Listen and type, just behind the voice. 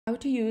How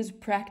to use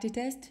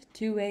PractiTest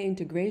two-way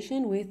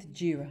integration with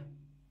JIRA.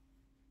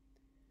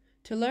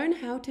 To learn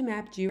how to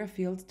map JIRA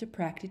fields to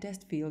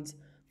PractiTest fields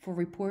for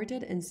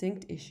reported and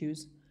synced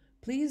issues,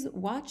 please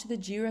watch the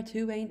JIRA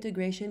two-way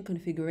integration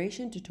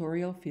configuration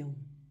tutorial film.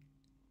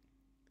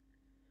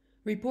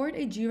 Report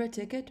a JIRA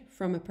ticket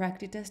from a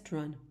PractiTest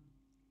run.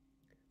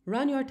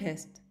 Run your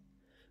test.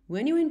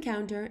 When you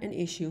encounter an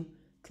issue,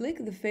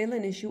 click the Fail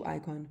an Issue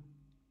icon.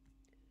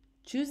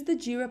 Choose the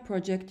JIRA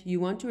project you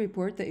want to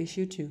report the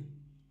issue to.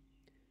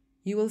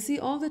 You will see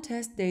all the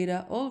test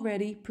data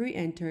already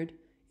pre-entered,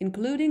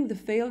 including the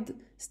failed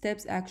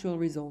step's actual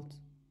result.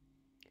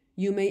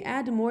 You may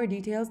add more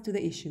details to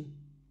the issue.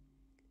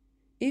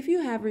 If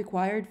you have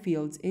required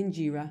fields in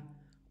JIRA,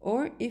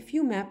 or if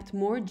you mapped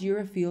more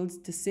JIRA fields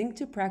to sync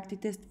to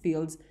PractiTest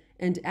fields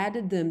and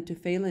added them to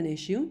Fail an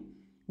Issue,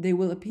 they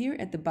will appear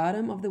at the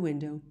bottom of the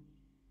window.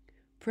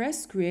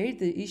 Press Create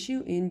the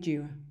issue in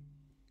JIRA.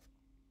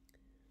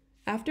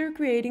 After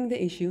creating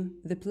the issue,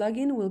 the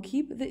plugin will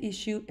keep the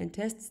issue and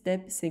test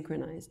step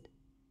synchronized.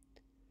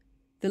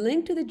 The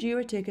link to the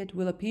JIRA ticket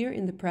will appear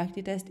in the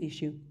PractiTest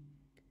issue.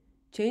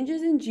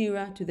 Changes in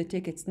JIRA to the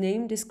ticket's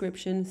name,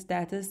 description,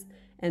 status,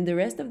 and the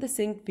rest of the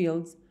synced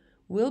fields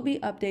will be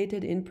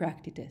updated in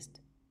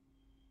PractiTest.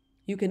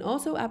 You can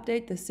also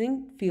update the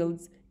synced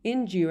fields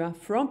in JIRA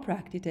from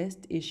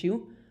PractiTest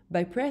issue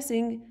by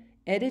pressing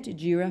Edit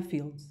JIRA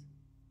Fields.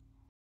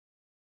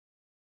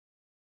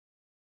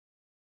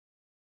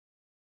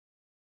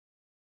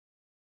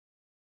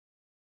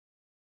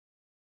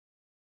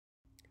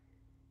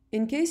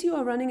 In case you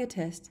are running a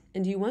test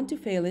and you want to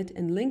fail it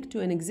and link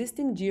to an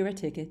existing JIRA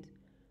ticket,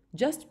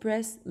 just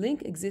press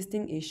Link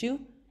Existing Issue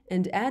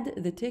and add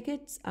the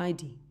ticket's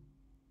ID.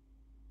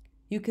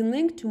 You can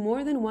link to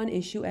more than one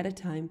issue at a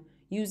time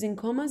using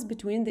commas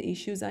between the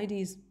issues'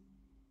 IDs.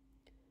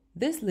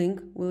 This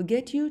link will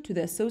get you to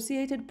the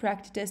associated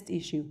PractiTest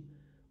issue,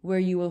 where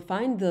you will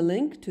find the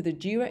link to the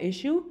JIRA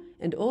issue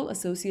and all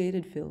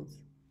associated fields.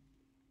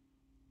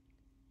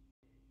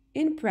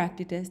 In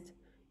PractiTest,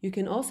 you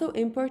can also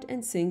import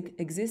and sync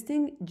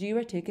existing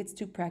JIRA tickets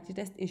to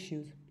PractiTest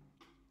issues.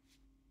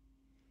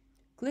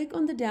 Click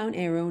on the down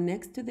arrow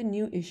next to the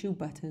New Issue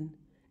button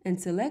and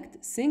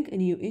select Sync a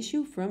New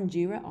Issue from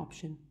JIRA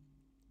option.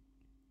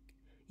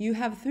 You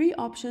have three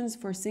options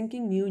for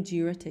syncing new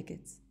JIRA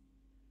tickets.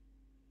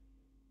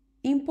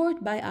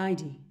 Import by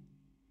ID.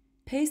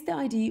 Paste the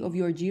ID of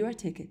your JIRA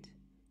ticket.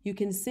 You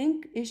can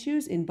sync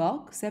issues in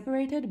bulk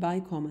separated by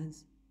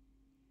commas.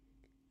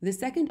 The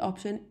second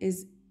option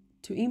is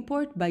to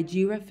import by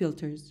JIRA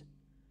filters.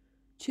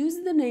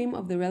 Choose the name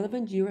of the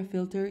relevant JIRA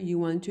filter you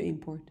want to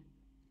import.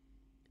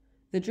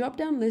 The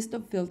drop-down list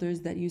of filters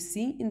that you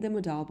see in the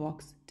modal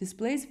box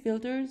displays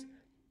filters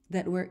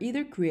that were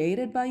either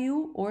created by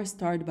you or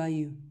starred by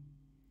you.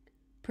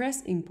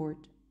 Press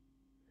Import.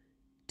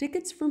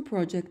 Tickets from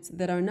projects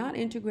that are not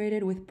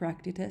integrated with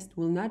PractiTest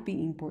will not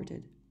be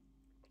imported.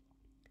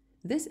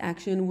 This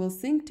action will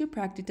sync to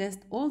PractiTest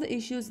all the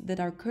issues that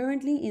are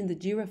currently in the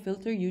JIRA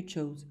filter you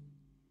chose.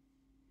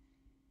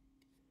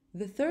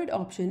 The third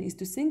option is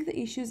to sync the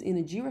issues in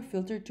a JIRA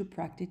filter to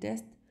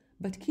PractiTest,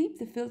 but keep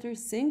the filter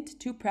synced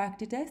to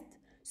PractiTest,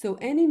 so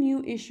any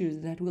new issues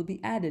that will be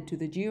added to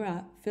the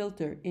JIRA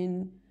filter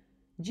in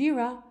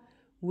JIRA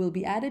will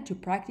be added to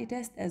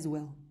PractiTest as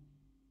well.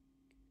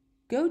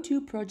 Go to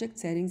Project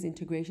Settings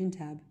Integration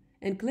tab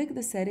and click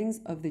the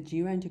settings of the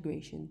JIRA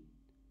integration.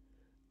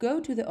 Go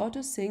to the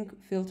Auto Sync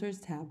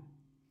Filters tab.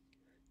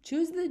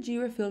 Choose the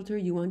JIRA filter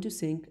you want to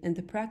sync and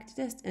the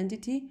PractiTest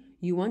entity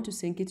you want to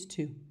sync it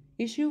to,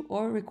 issue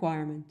or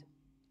requirement.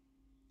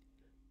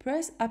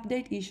 Press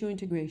Update Issue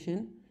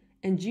Integration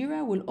and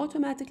JIRA will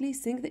automatically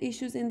sync the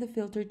issues in the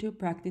filter to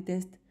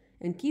PractiTest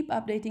and keep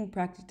updating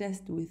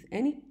PractiTest with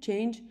any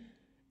change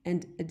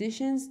and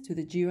additions to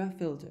the JIRA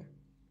filter.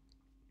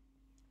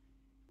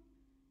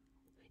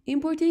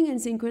 Importing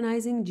and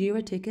synchronizing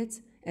JIRA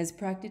tickets as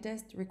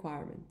PractiTest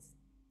requirements.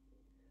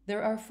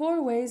 There are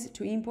 4 ways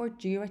to import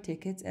JIRA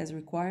tickets as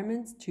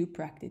requirements to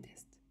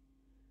PractiTest.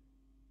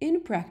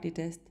 In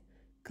PractiTest,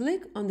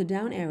 click on the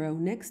down arrow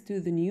next to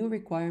the New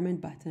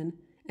Requirement button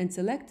and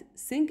select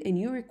Sync a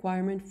New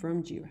Requirement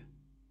from JIRA.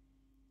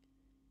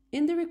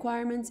 In the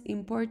Requirements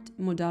Import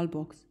modal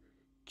box,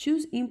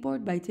 choose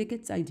Import by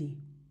Tickets ID.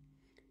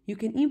 You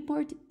can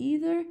import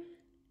either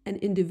an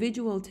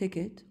individual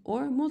ticket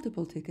or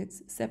multiple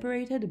tickets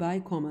separated by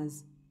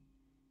commas.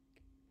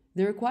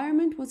 The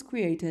requirement was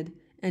created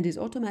and is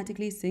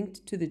automatically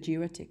synced to the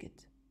JIRA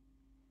ticket.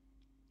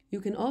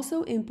 You can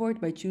also import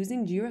by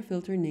choosing JIRA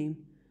filter name,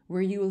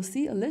 where you will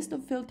see a list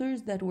of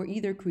filters that were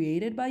either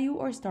created by you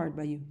or starred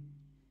by you.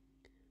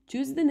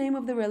 Choose the name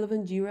of the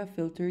relevant JIRA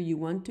filter you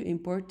want to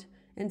import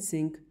and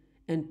sync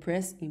and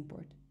press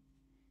Import.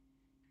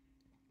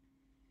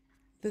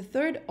 The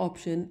third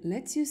option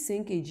lets you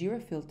sync a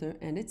JIRA filter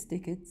and its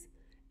tickets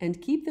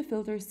and keep the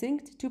filter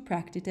synced to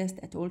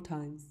PractiTest at all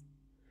times.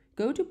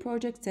 Go to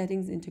Project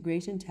Settings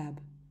Integration tab.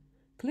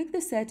 Click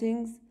the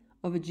Settings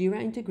of a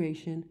JIRA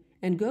integration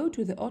and go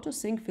to the Auto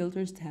Sync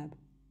Filters tab.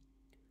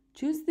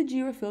 Choose the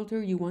JIRA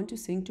filter you want to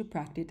sync to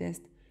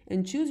PractiTest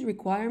and choose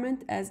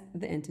Requirement as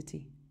the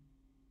entity.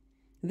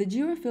 The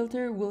JIRA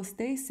filter will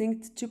stay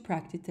synced to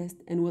PractiTest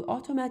and will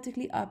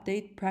automatically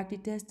update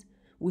PractiTest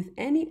with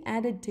any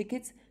added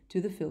tickets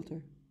to the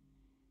filter.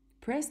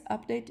 Press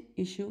Update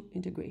Issue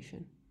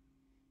Integration.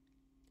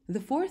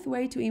 The fourth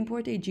way to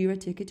import a JIRA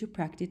ticket to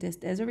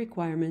PractiTest as a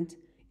requirement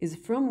is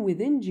from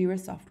within JIRA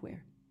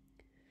software.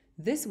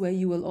 This way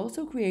you will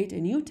also create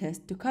a new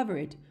test to cover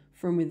it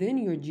from within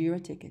your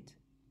JIRA ticket.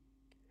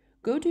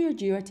 Go to your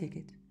JIRA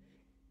ticket.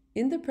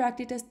 In the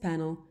PractiTest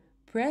panel,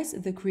 press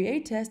the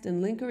Create Test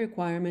and Link a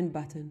Requirement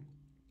button.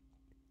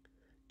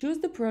 Choose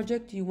the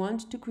project you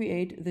want to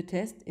create the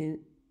test in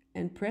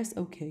and press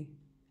OK.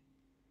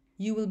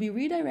 You will be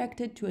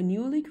redirected to a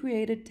newly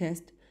created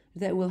test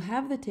that will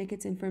have the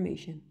ticket's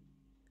information.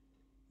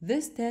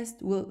 This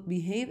test will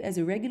behave as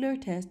a regular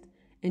test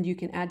and you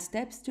can add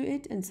steps to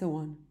it and so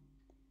on.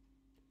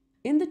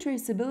 In the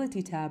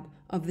Traceability tab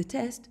of the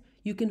test,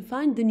 you can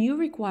find the new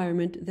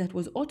requirement that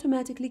was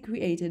automatically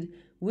created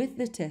with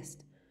the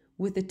test,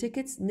 with the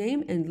ticket's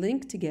name and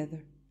link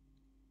together.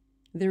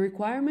 The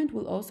requirement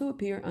will also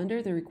appear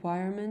under the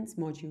Requirements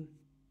module.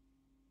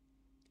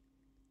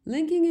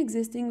 Linking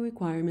existing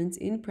requirements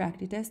in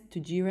PractiTest to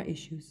JIRA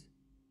issues.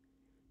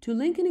 To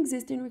link an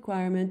existing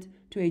requirement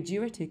to a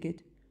JIRA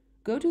ticket,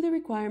 go to the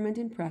requirement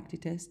in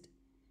PractiTest,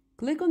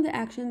 click on the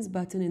Actions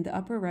button in the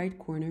upper right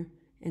corner,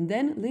 and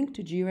then Link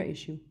to JIRA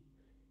issue.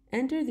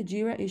 Enter the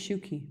JIRA issue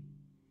key.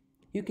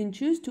 You can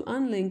choose to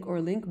unlink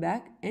or link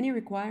back any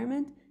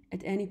requirement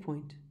at any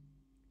point.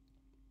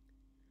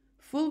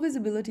 Full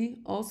visibility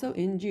also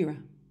in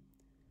JIRA.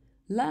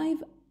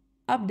 Live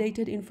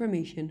updated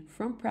information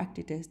from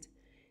PractiTest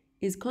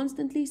is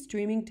constantly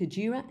streaming to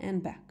JIRA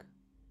and back.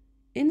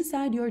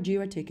 Inside your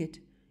JIRA ticket,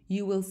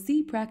 you will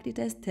see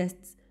PractiTest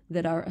tests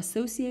that are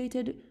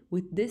associated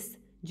with this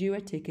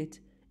JIRA ticket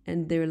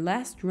and their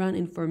last run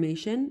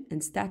information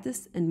and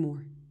status and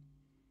more.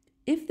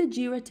 If the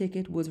JIRA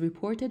ticket was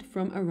reported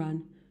from a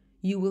run,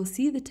 you will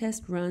see the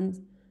test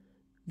runs,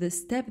 the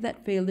step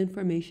that failed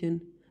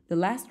information, the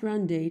last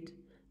run date,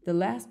 the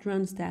last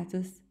run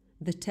status,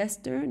 the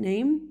tester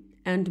name,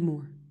 and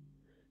more.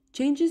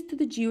 Changes to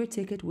the JIRA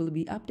ticket will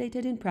be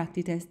updated in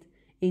PractiTest,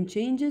 and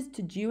changes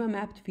to JIRA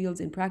mapped fields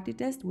in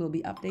PractiTest will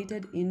be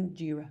updated in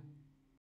JIRA.